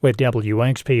With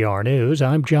WXPR News,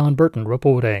 I'm John Burton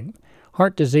reporting.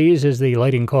 Heart disease is the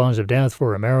leading cause of death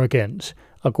for Americans.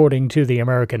 According to the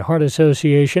American Heart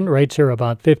Association, rates are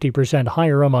about 50%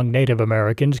 higher among Native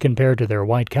Americans compared to their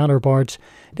white counterparts.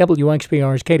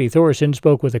 WXPR's Katie Thorson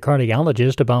spoke with a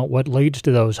cardiologist about what leads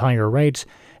to those higher rates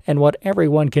and what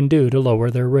everyone can do to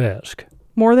lower their risk.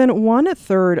 More than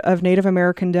 1/3 of Native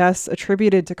American deaths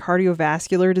attributed to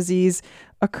cardiovascular disease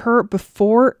occur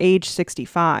before age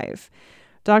 65.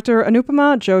 Dr.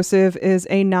 Anupama Joseph is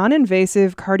a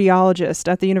non-invasive cardiologist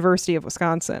at the University of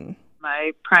Wisconsin.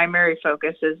 My primary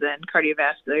focus is in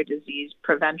cardiovascular disease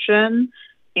prevention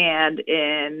and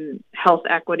in health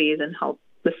equities and health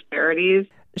disparities.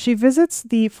 She visits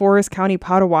the Forest County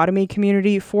Potawatomi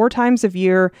community 4 times a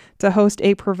year to host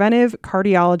a preventive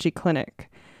cardiology clinic.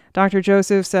 Dr.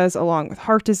 Joseph says along with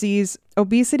heart disease,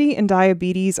 obesity and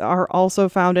diabetes are also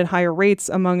found in higher rates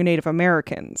among Native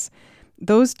Americans.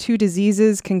 Those 2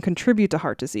 diseases can contribute to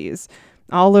heart disease,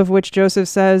 all of which Joseph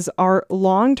says are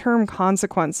long-term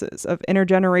consequences of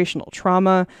intergenerational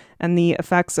trauma and the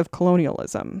effects of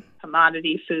colonialism.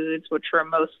 Commodity foods, which were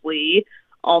mostly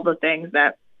all the things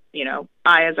that,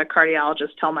 I as a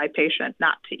cardiologist tell my patient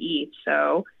not to eat.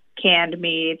 So canned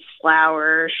meats,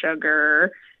 flour,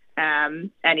 sugar,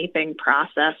 anything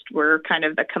processed were kind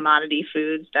of the commodity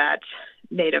foods that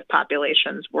Native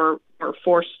populations were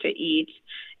forced to eat.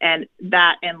 And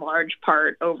that, in large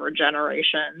part, over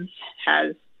generations,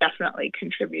 has definitely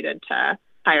contributed to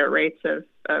higher rates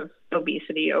of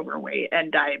obesity, overweight,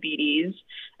 and diabetes,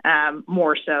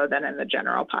 more so than in the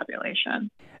general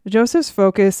population. Joseph's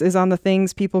focus is on the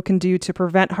things people can do to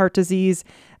prevent heart disease,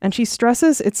 and she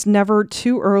stresses it's never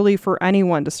too early for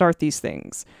anyone to start these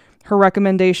things. Her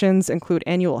recommendations include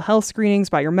annual health screenings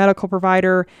by your medical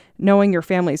provider, knowing your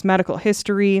family's medical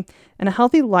history, and a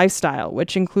healthy lifestyle,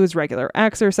 which includes regular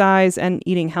exercise and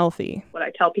eating healthy. What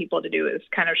I tell people to do is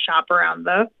kind of shop around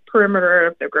the perimeter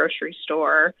of the grocery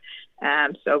store.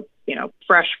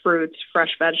 Fresh fruits,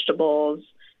 fresh vegetables,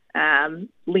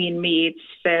 lean meats,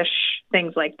 fish,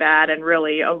 things like that, and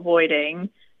really avoiding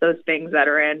those things that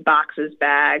are in boxes,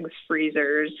 bags,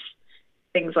 freezers,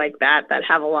 things like that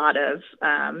have a lot of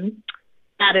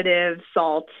additives,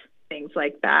 salt, things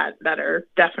like that are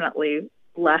definitely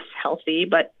less healthy,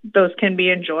 but those can be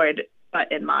enjoyed, but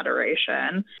in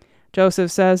moderation. Joseph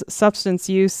says substance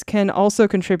use can also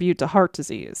contribute to heart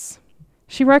disease.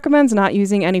 She recommends not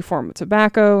using any form of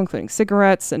tobacco, including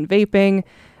cigarettes and vaping,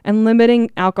 and limiting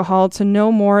alcohol to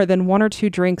no more than 1 or 2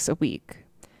 drinks a week.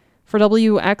 For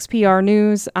WXPR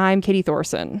News, I'm Katie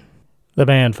Thorson. The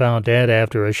man found dead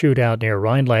after a shootout near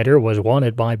Rhinelander was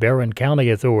wanted by Barron County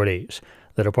authorities.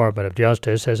 The Department of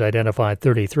Justice has identified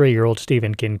 33-year-old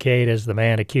Stephen Kincaid as the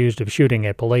man accused of shooting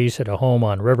at police at a home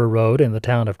on River Road in the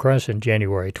town of Crescent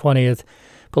January 20th.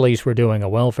 Police were doing a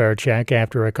welfare check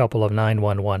after a couple of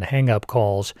 911 hang-up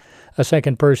calls. A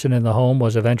second person in the home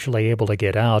was eventually able to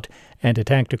get out, and a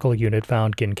tactical unit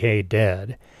found Kincaid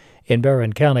dead. In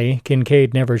Barron County,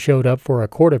 Kincaid never showed up for a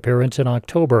court appearance in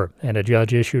October, and a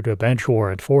judge issued a bench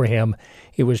warrant for him.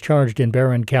 He was charged in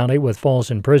Barron County with false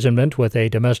imprisonment with a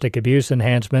domestic abuse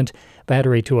enhancement,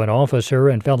 battery to an officer,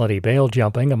 and felony bail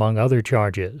jumping, among other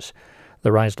charges.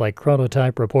 The Rice Lake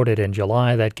Chronotype reported in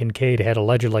July that Kincaid had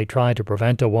allegedly tried to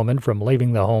prevent a woman from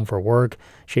leaving the home for work.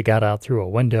 She got out through a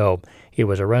window. He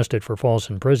was arrested for false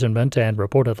imprisonment and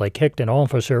reportedly kicked an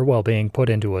officer while being put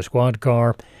into a squad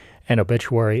car. An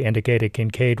obituary indicated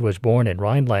Kincaid was born in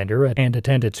Rhinelander and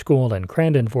attended school in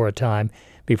Crandon for a time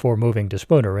before moving to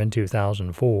Spooner in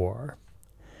 2004.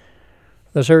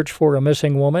 The search for a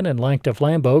missing woman in Lac du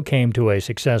Flambeau came to a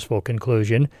successful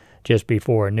conclusion. Just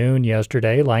before noon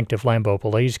yesterday, Lac du Flambeau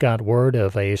police got word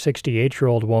of a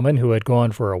 68-year-old woman who had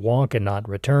gone for a walk and not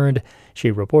returned.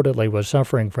 She reportedly was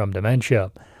suffering from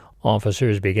dementia.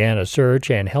 Officers began a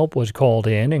search and help was called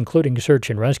in, including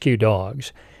search and rescue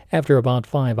dogs. After about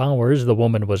 5 hours, the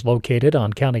woman was located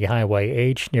on County Highway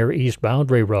H near East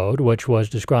Boundary Road, which was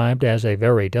described as a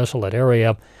very desolate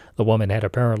area. The woman had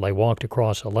apparently walked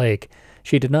across a lake.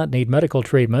 She did not need medical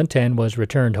treatment and was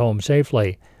returned home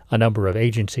safely. A number of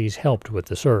agencies helped with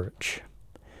the search.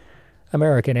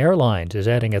 American Airlines is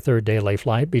adding a 3rd daily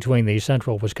flight between the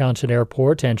Central Wisconsin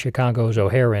Airport and Chicago's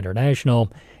O'Hare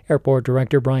International. Airport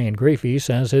Director Brian Griefey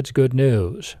says it's good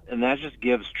news. And that just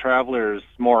gives travelers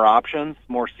more options,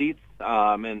 more seats,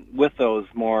 and with those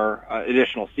more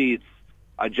additional seats,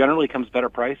 generally comes better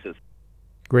prices.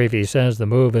 Griefey says the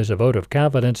move is a vote of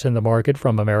confidence in the market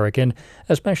from American,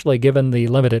 especially given the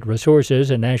limited resources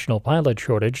and national pilot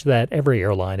shortage that every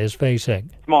airline is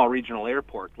facing. Small regional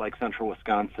airports like Central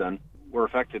Wisconsin were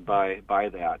affected by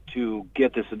that. To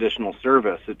get this additional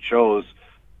service, it shows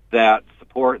that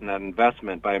support and that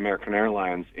investment by American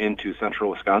Airlines into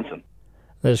central Wisconsin.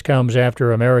 This comes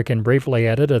after American briefly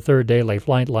added a third daily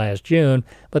flight last June,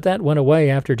 but that went away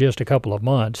after just a couple of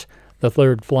months. The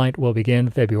third flight will begin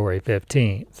February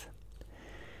 15th.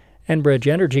 Enbridge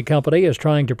Energy Company is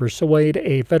trying to persuade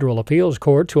a federal appeals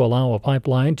court to allow a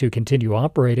pipeline to continue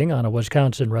operating on a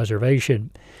Wisconsin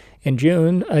reservation. In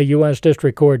June, a U.S.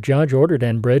 District Court judge ordered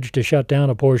Enbridge to shut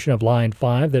down a portion of Line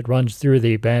 5 that runs through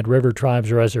the Bad River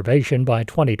Tribe's reservation by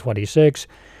 2026.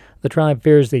 The tribe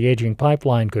fears the aging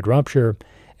pipeline could rupture.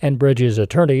 Enbridge's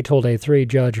attorney told a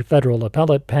three-judge federal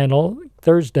appellate panel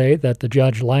Thursday that the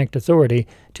judge lacked authority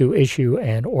to issue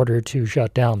an order to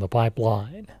shut down the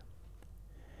pipeline.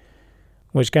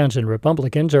 Wisconsin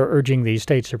Republicans are urging the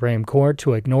state Supreme Court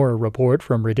to ignore a report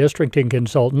from redistricting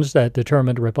consultants that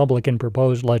determined Republican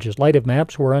proposed legislative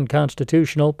maps were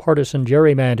unconstitutional partisan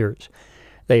gerrymanders.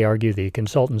 They argue the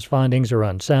consultants' findings are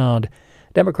unsound.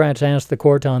 Democrats asked the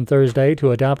court on Thursday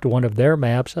to adopt one of their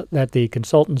maps that the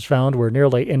consultants found were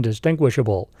nearly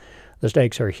indistinguishable. The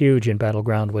stakes are huge in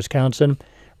battleground Wisconsin.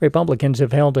 Republicans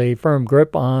have held a firm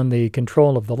grip on the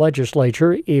control of the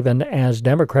legislature, even as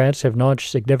Democrats have notched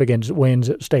significant wins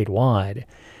statewide.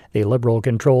 The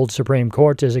liberal-controlled Supreme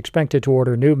Court is expected to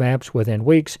order new maps within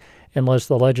weeks unless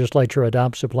the legislature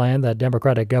adopts a plan that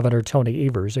Democratic Governor Tony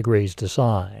Evers agrees to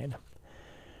sign.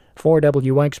 For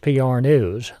WXPR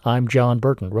News, I'm John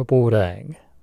Burton reporting.